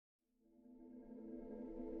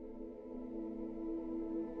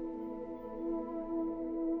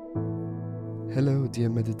Hello, dear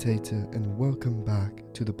meditator, and welcome back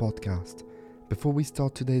to the podcast. Before we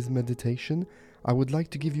start today's meditation, I would like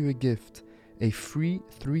to give you a gift, a free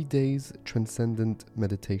 3 days Transcendent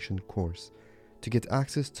meditation course. To get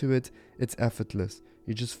access to it, it's effortless.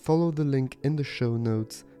 You just follow the link in the show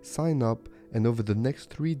notes, sign up, and over the next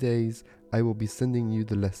 3 days, I will be sending you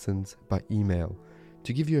the lessons by email.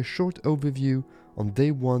 To give you a short overview, on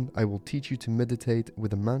day 1, I will teach you to meditate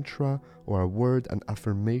with a mantra or a word and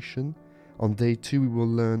affirmation. On day 2, we will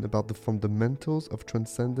learn about the fundamentals of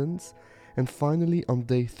transcendence. And finally, on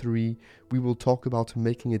day 3, we will talk about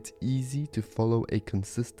making it easy to follow a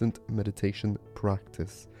consistent meditation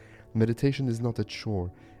practice. Meditation is not a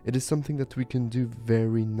chore. It is something that we can do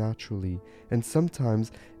very naturally, and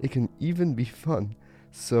sometimes it can even be fun.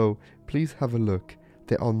 So please have a look.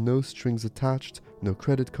 There are no strings attached, no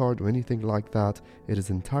credit card or anything like that. It is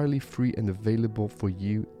entirely free and available for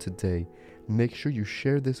you today. Make sure you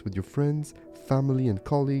share this with your friends, family and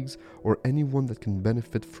colleagues, or anyone that can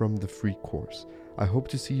benefit from the free course. I hope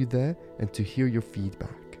to see you there and to hear your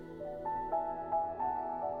feedback.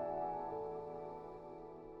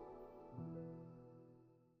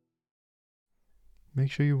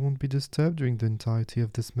 Make sure you won't be disturbed during the entirety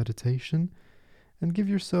of this meditation, and give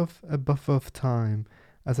yourself a buffer of time,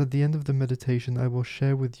 as at the end of the meditation I will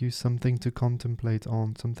share with you something to contemplate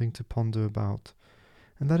on, something to ponder about.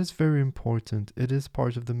 And that is very important. It is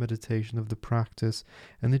part of the meditation, of the practice,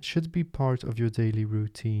 and it should be part of your daily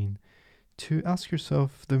routine. To ask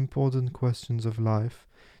yourself the important questions of life,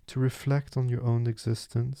 to reflect on your own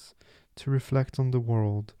existence, to reflect on the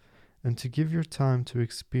world, and to give your time to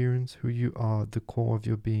experience who you are at the core of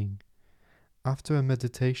your being. After a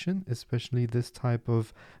meditation, especially this type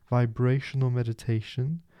of vibrational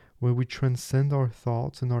meditation, where we transcend our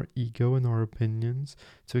thoughts and our ego and our opinions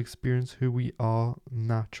to experience who we are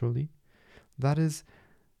naturally, that is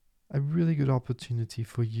a really good opportunity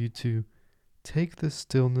for you to take this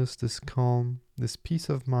stillness, this calm, this peace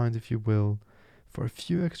of mind, if you will, for a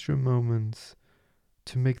few extra moments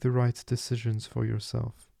to make the right decisions for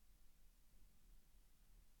yourself.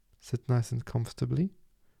 Sit nice and comfortably,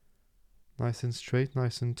 nice and straight,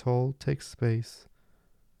 nice and tall, take space.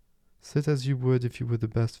 Sit as you would if you were the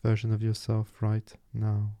best version of yourself right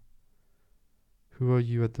now. Who are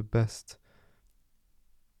you at the best,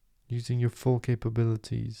 using your full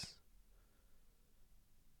capabilities,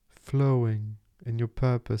 flowing in your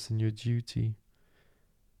purpose and your duty,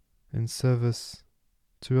 in service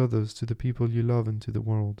to others, to the people you love and to the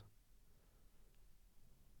world.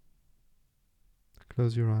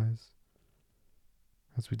 Close your eyes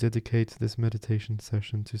as we dedicate this meditation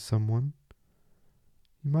session to someone.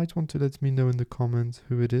 You might want to let me know in the comments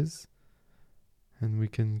who it is, and we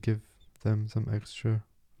can give them some extra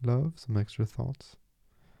love, some extra thoughts,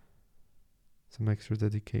 some extra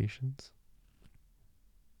dedications.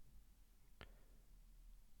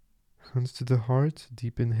 Hands to the heart,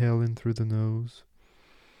 deep inhale in through the nose.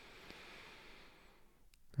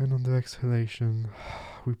 And on the exhalation,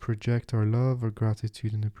 we project our love, our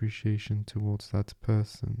gratitude and appreciation towards that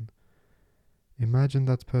person. Imagine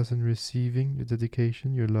that person receiving your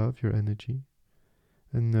dedication, your love, your energy,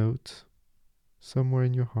 and note somewhere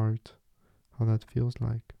in your heart how that feels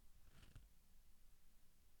like.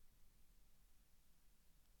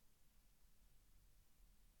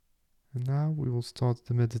 And now we will start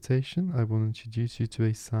the meditation. I will introduce you to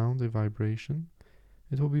a sound, a vibration.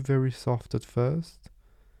 It will be very soft at first.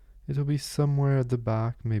 It will be somewhere at the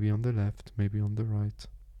back, maybe on the left, maybe on the right.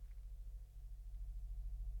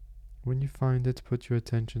 When you find it, put your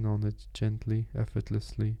attention on it gently,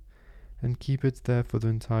 effortlessly, and keep it there for the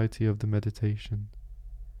entirety of the meditation.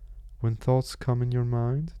 When thoughts come in your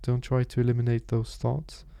mind, don't try to eliminate those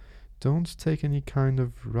thoughts. Don't take any kind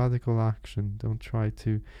of radical action. Don't try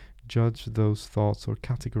to judge those thoughts or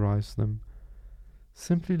categorize them.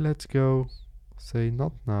 Simply let go, say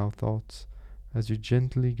not now thoughts, as you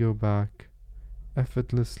gently go back,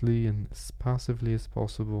 effortlessly and as passively as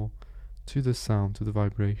possible, to the sound, to the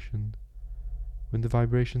vibration. When the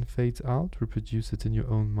vibration fades out, reproduce it in your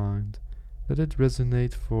own mind. Let it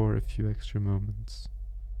resonate for a few extra moments.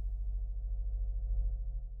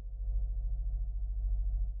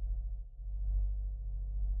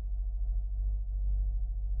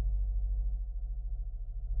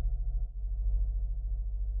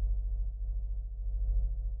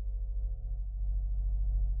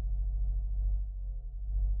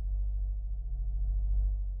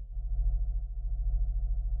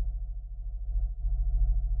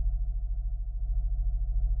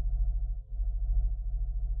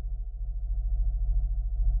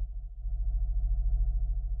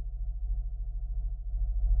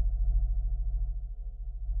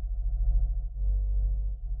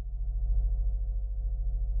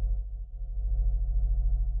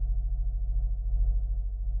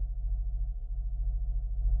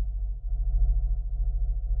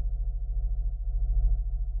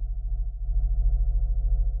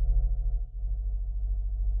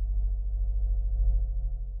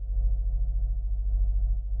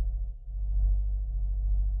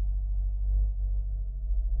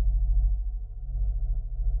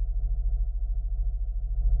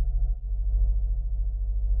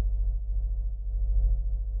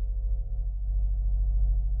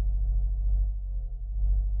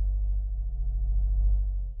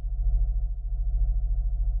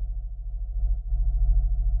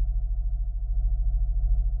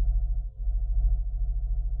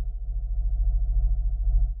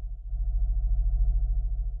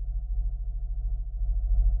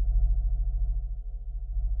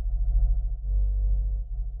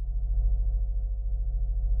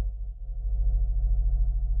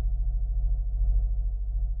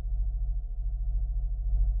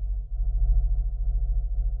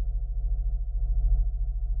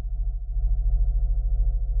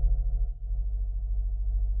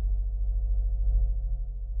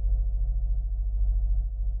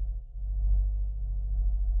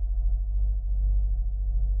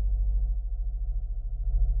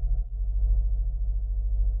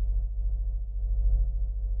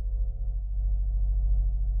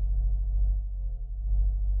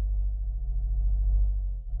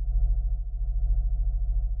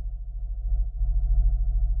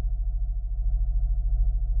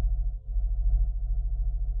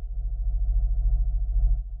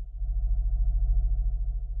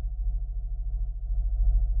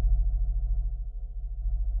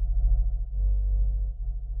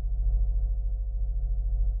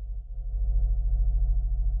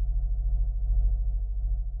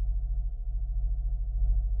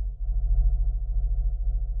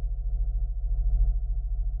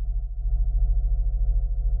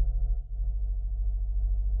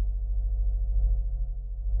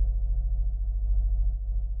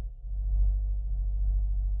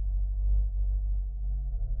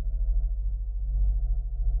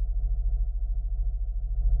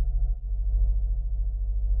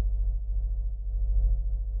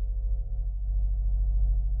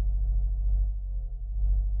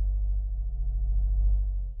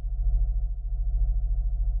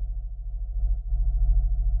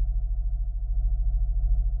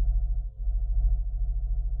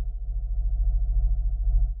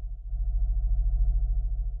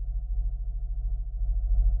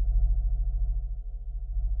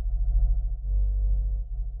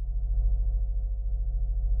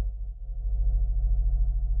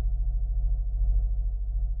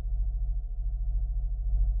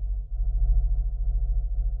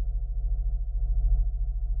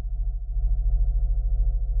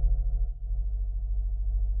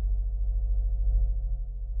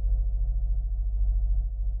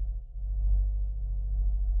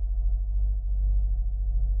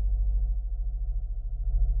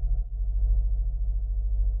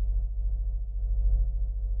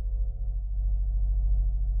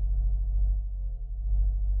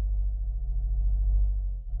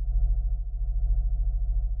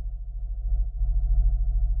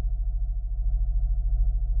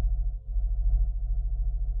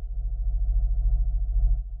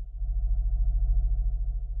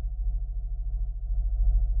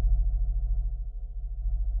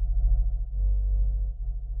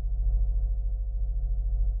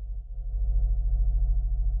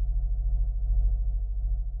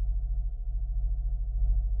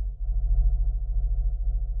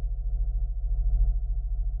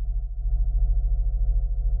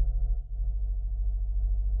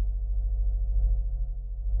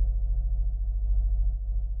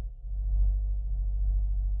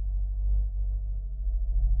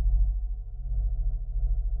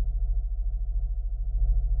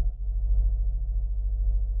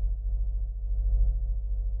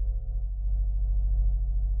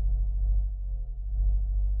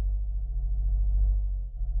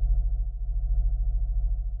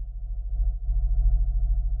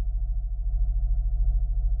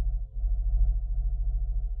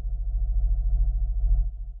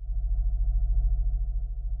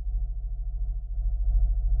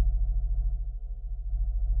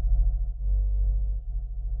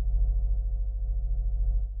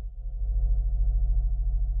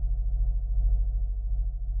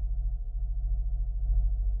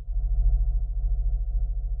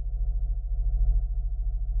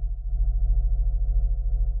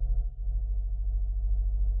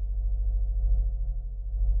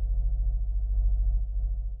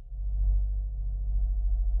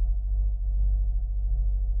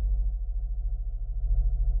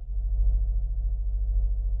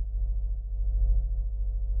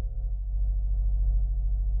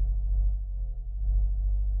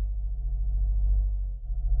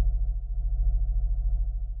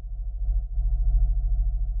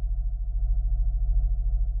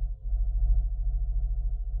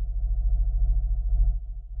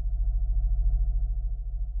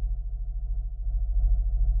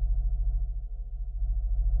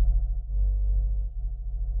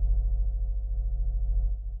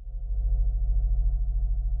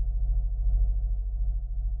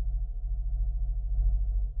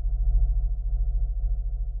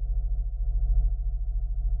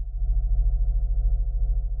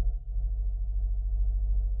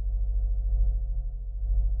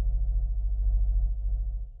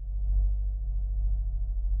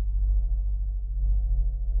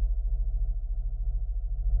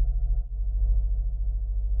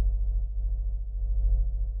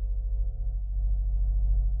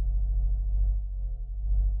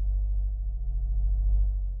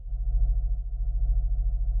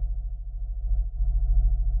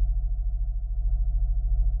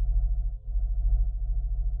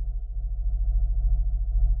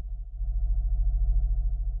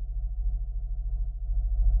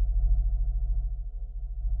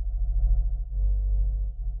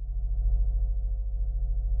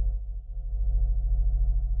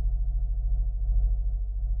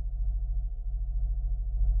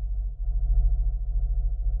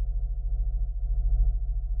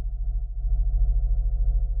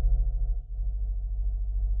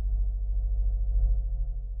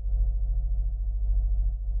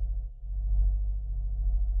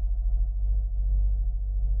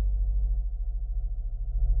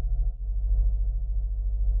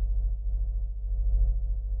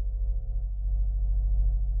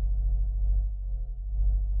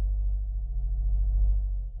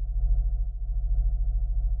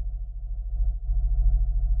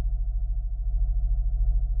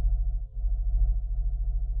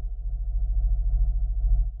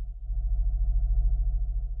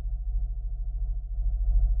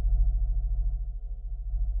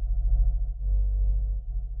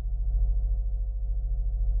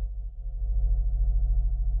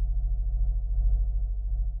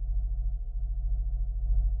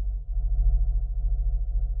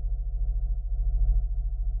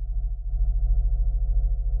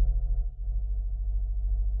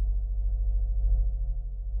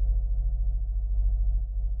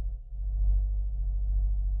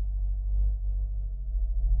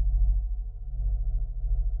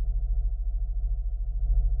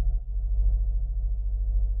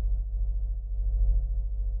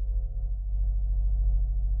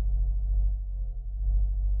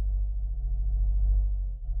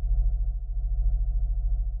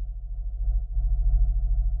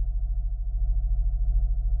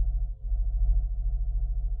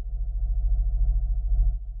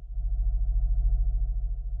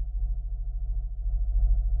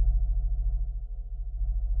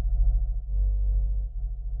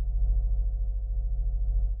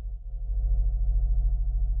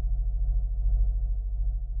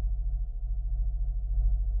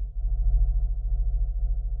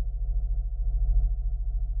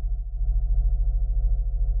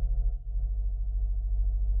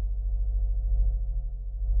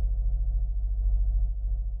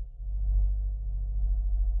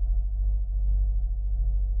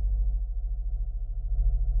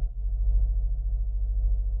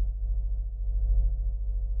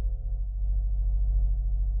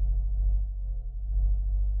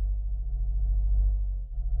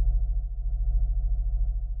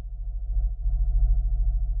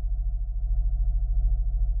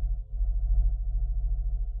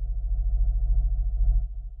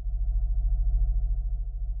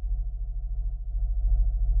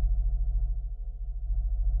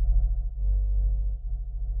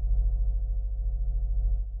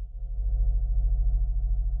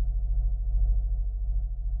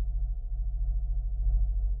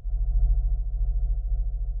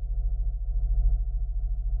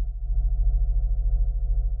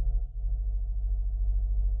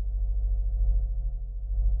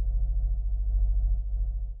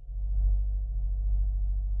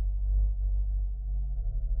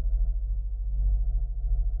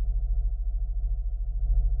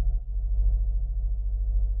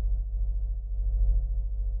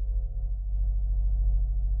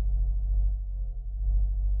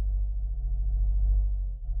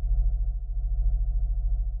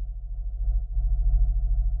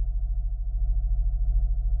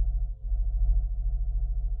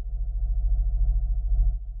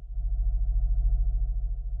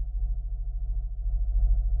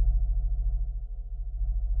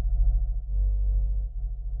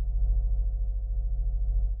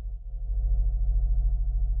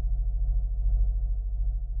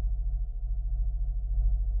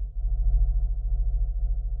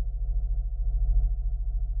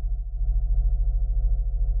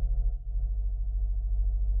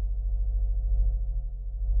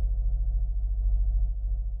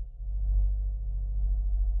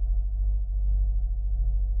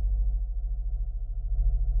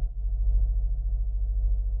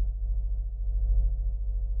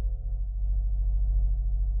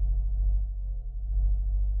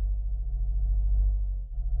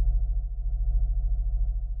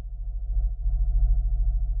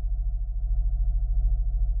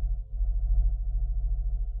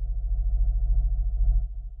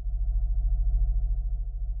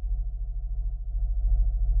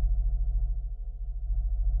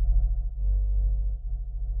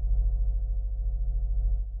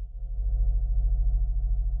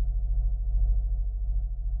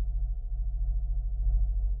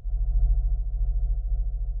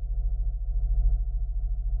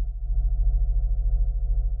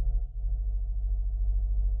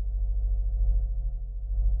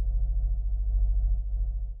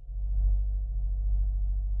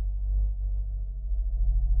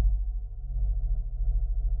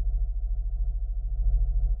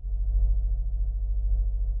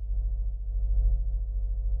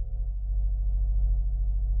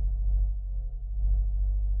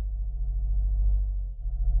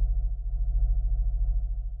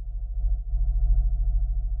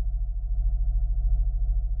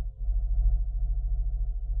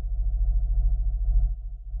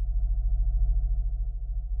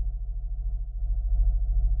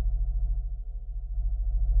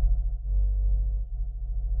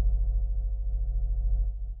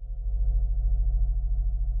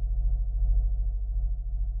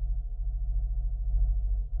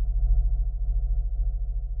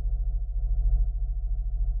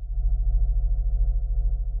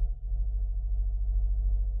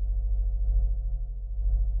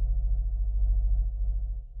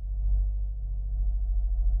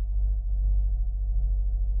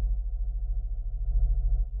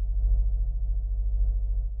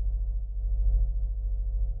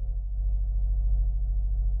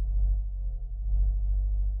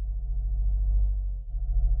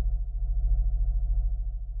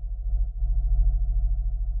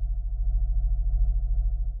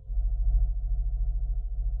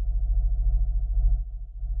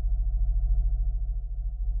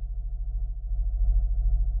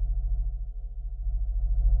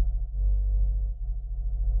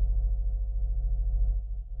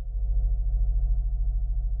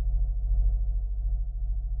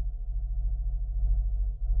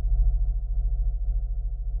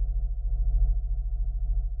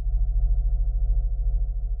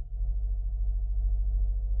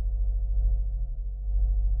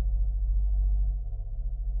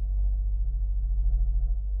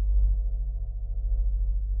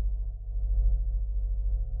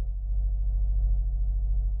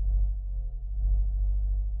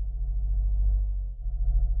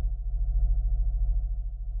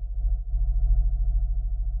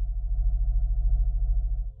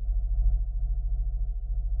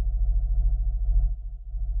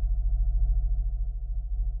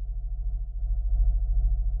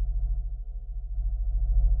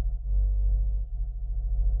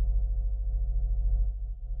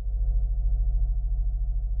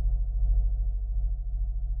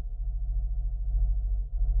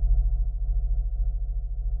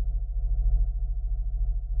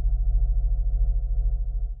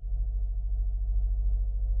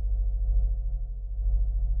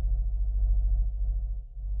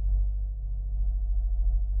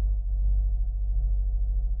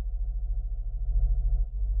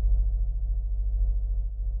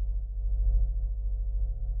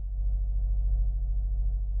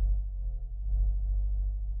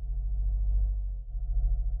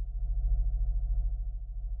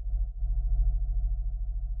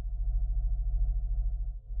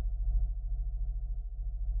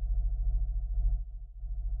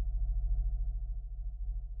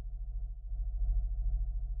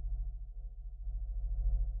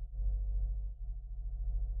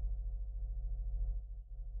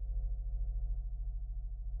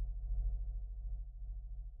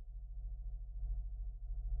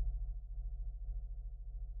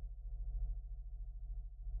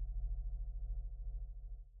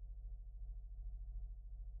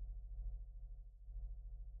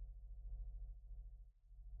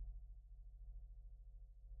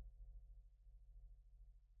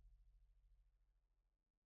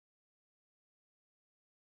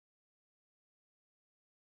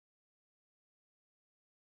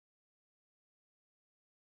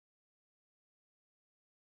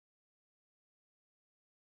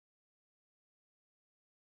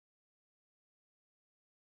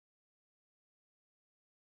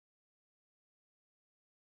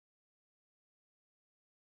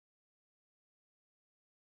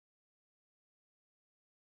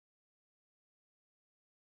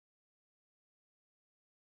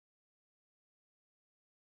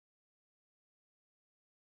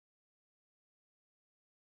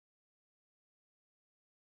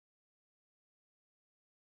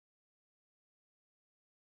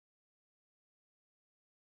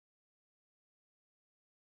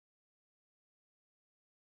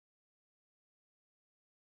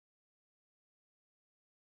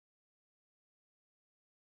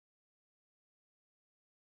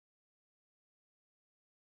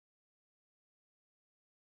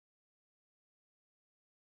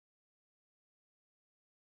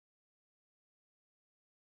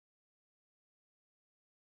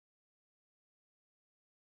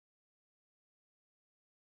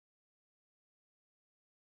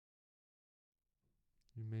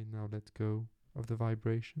 You may now let go of the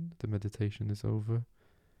vibration. The meditation is over.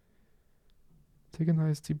 Take a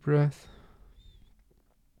nice deep breath.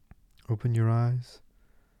 Open your eyes.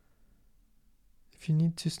 If you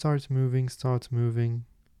need to start moving, start moving.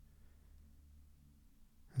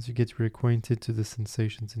 As you get reacquainted to the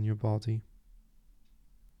sensations in your body.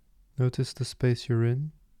 Notice the space you're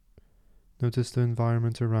in. Notice the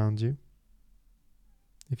environment around you.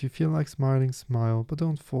 If you feel like smiling, smile, but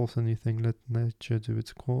don't force anything. Let nature do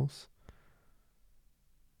its course.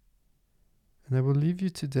 And I will leave you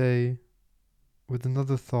today with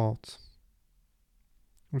another thought.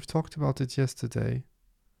 We've talked about it yesterday,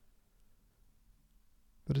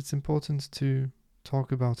 but it's important to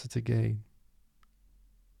talk about it again.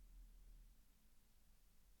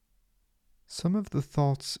 Some of the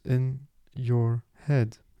thoughts in your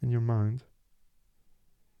head, in your mind,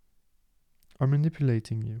 are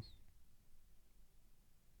manipulating you.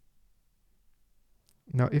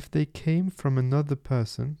 Now, if they came from another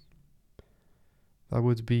person, that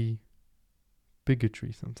would be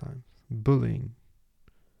bigotry sometimes, bullying.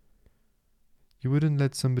 You wouldn't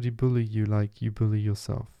let somebody bully you like you bully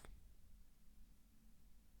yourself.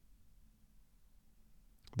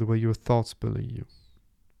 The way your thoughts bully you.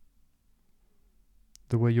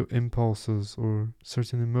 The way your impulses or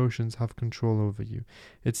certain emotions have control over you.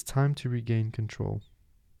 It's time to regain control.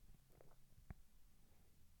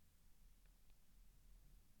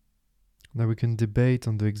 Now we can debate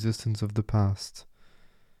on the existence of the past.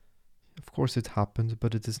 Of course it happened,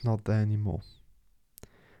 but it is not there anymore.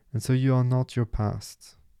 And so you are not your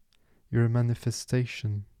past. You're a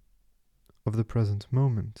manifestation of the present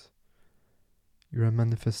moment. You're a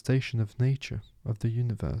manifestation of nature, of the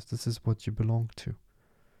universe. This is what you belong to.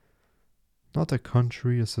 Not a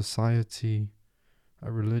country, a society,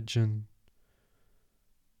 a religion,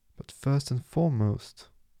 but first and foremost,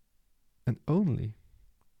 and only,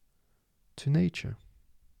 to nature.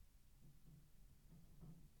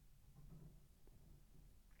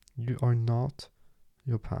 You are not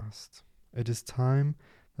your past. It is time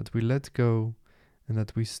that we let go and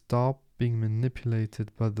that we stop being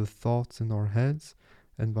manipulated by the thoughts in our heads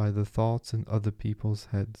and by the thoughts in other people's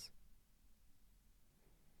heads.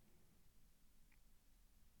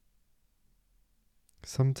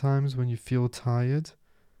 Sometimes when you feel tired,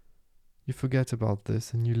 you forget about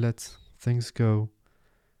this and you let things go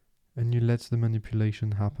and you let the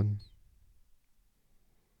manipulation happen.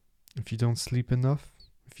 If you don't sleep enough,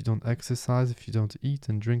 if you don't exercise, if you don't eat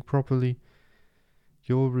and drink properly,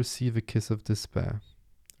 you'll receive a kiss of despair,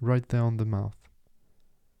 right there on the mouth.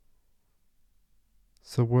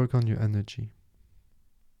 So work on your energy.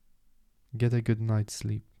 Get a good night's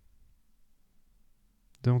sleep.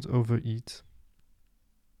 Don't overeat.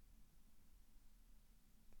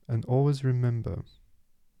 And always remember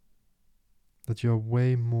that you are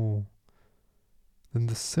way more than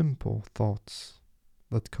the simple thoughts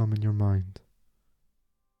that come in your mind.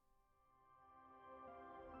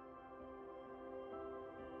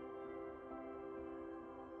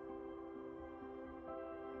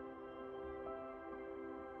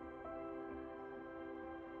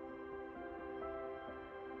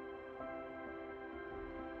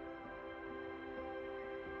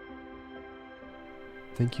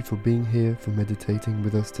 Thank you for being here, for meditating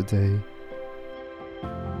with us today.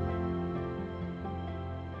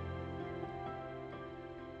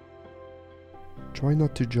 Try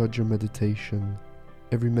not to judge your meditation.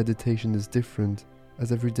 Every meditation is different,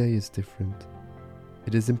 as every day is different.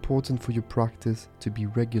 It is important for your practice to be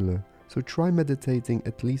regular, so try meditating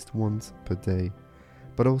at least once per day.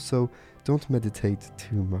 But also, don't meditate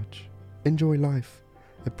too much. Enjoy life.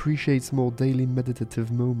 Appreciate small daily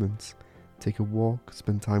meditative moments. Take a walk,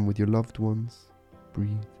 spend time with your loved ones,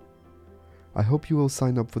 breathe. I hope you will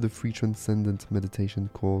sign up for the free Transcendent meditation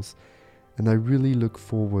course, and I really look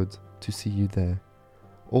forward to see you there.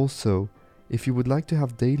 Also, if you would like to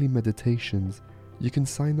have daily meditations, you can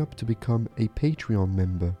sign up to become a Patreon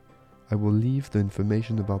member. I will leave the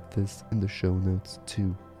information about this in the show notes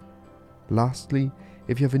too. Lastly,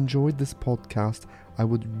 if you have enjoyed this podcast, I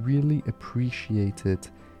would really appreciate it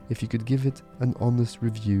if you could give it an honest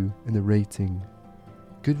review and a rating.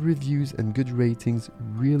 Good reviews and good ratings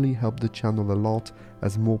really help the channel a lot,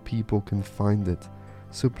 as more people can find it.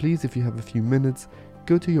 So please, if you have a few minutes,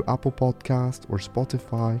 go to your Apple Podcast or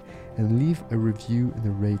Spotify and leave a review and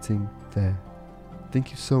a rating there.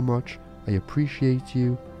 Thank you so much. I appreciate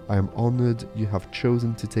you. I am honored you have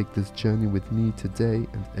chosen to take this journey with me today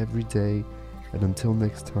and every day. And until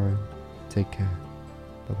next time, take care.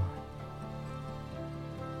 Bye-bye.